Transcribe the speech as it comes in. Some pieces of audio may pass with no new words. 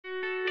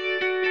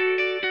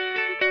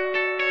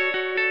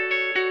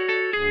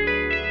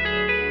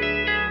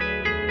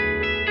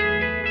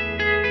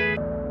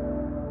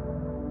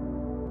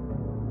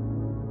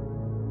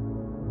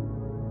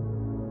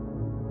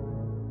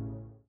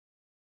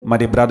My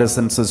dear brothers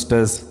and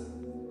sisters,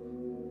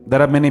 there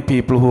are many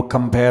people who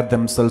compare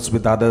themselves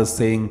with others,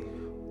 saying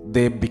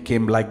they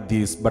became like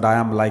this, but I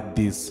am like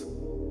this.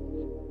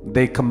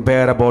 They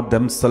compare about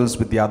themselves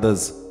with the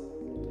others.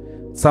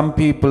 Some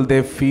people,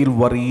 they feel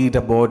worried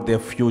about their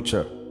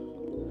future.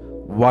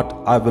 What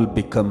I will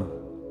become?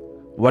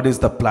 What is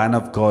the plan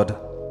of God?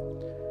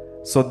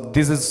 So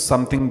this is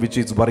something which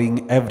is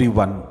worrying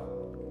everyone.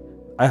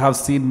 I have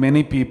seen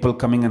many people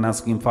coming and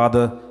asking,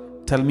 Father,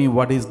 tell me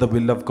what is the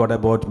will of God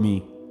about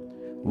me?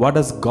 What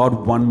does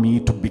God want me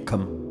to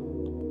become?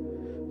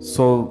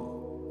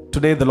 So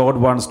today the Lord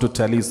wants to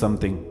tell you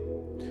something.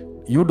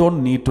 You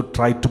don't need to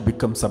try to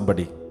become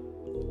somebody.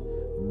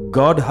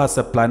 God has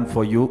a plan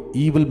for you.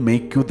 He will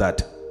make you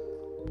that.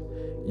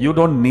 You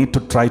don't need to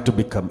try to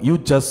become. You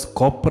just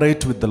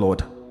cooperate with the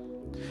Lord.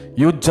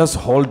 You just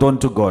hold on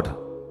to God.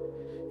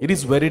 It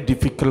is very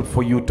difficult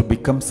for you to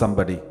become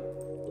somebody,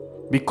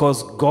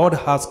 because God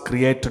has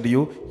created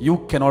you. You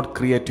cannot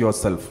create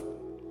yourself.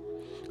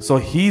 So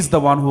He is the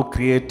one who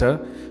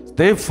created.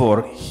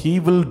 Therefore, He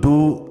will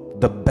do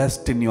the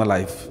best in your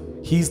life.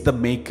 He is the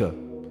maker.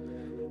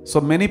 So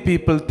many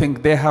people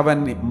think, they have a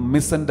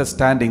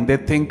misunderstanding. They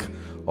think,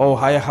 oh,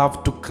 I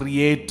have to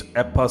create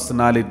a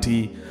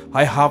personality.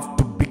 I have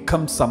to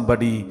become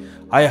somebody.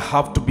 I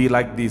have to be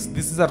like this.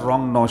 This is a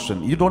wrong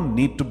notion. You don't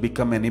need to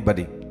become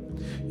anybody.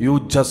 You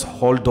just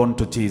hold on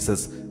to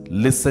Jesus.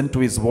 Listen to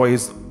His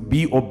voice.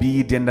 Be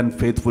obedient and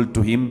faithful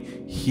to Him.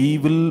 He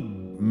will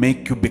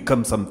make you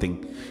become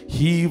something.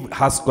 He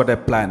has got a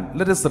plan.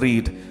 Let us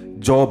read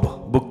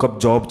Job, book of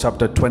Job,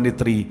 chapter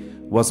 23,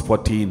 verse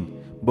 14.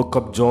 Book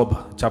of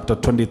Job, chapter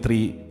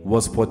 23,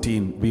 verse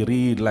 14. We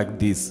read like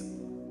this.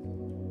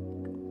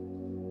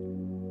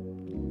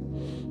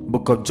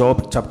 Book of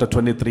Job, chapter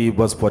 23,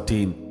 verse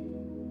 14.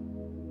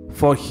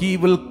 For He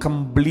will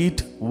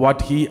complete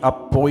what He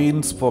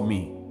appoints for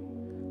me,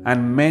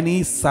 and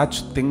many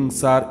such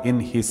things are in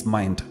His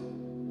mind.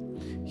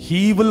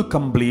 He will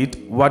complete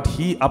what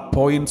He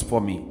appoints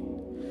for me.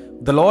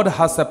 The Lord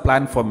has a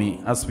plan for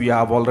me, as we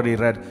have already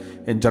read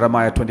in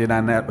Jeremiah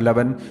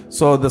 29:11.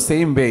 So the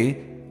same way,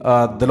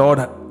 the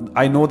Lord,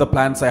 I know the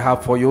plans I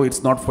have for you.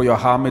 It's not for your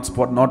harm. It's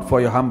not for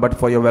your harm, but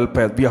for your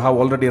welfare. We have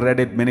already read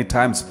it many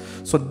times.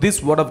 So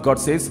this word of God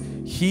says,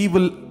 He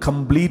will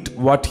complete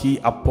what He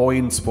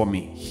appoints for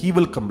me. He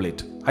will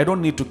complete. I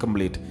don't need to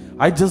complete.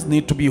 I just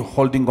need to be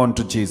holding on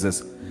to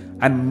Jesus.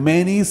 And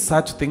many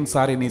such things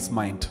are in His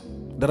mind.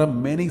 There are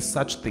many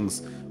such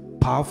things,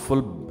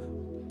 powerful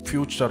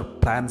future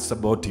plans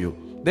about you.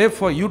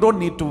 Therefore, you don't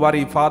need to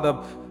worry, Father,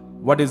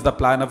 what is the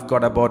plan of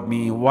God about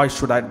me? What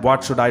should I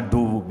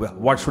do?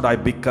 What should I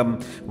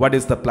become? What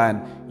is the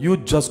plan? You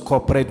just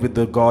cooperate with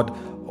the God,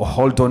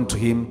 hold on to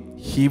Him.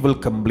 He will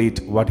complete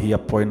what He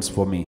appoints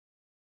for me.